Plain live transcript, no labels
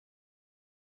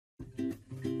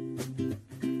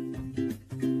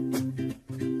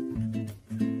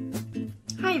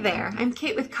there, I'm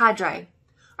Kate with Cadre.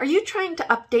 Are you trying to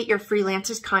update your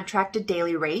freelancer's contracted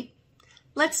daily rate?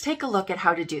 Let's take a look at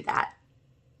how to do that.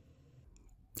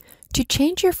 To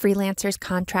change your freelancer's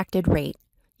contracted rate,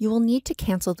 you will need to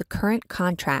cancel the current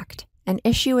contract and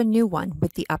issue a new one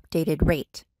with the updated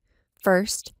rate.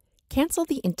 First, cancel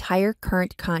the entire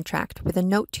current contract with a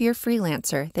note to your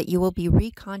freelancer that you will be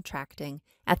recontracting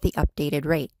at the updated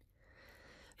rate.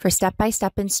 For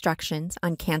step-by-step instructions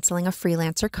on canceling a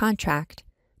freelancer contract,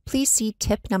 please see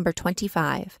tip number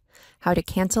 25, how to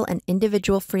cancel an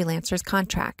individual freelancer's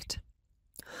contract.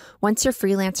 Once your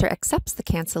freelancer accepts the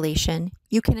cancellation,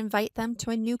 you can invite them to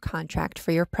a new contract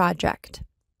for your project.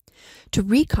 To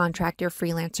recontract your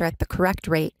freelancer at the correct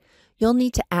rate, you'll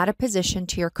need to add a position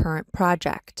to your current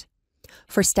project.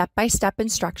 For step-by-step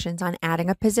instructions on adding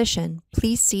a position,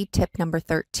 please see tip number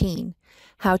 13,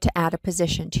 how to add a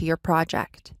position to your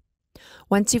project.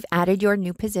 Once you've added your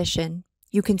new position,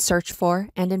 you can search for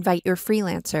and invite your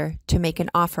freelancer to make an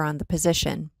offer on the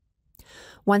position.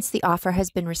 Once the offer has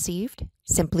been received,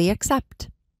 simply accept.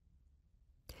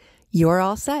 You're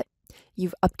all set.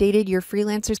 You've updated your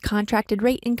freelancer's contracted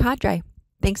rate in Cadre.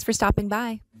 Thanks for stopping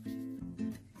by.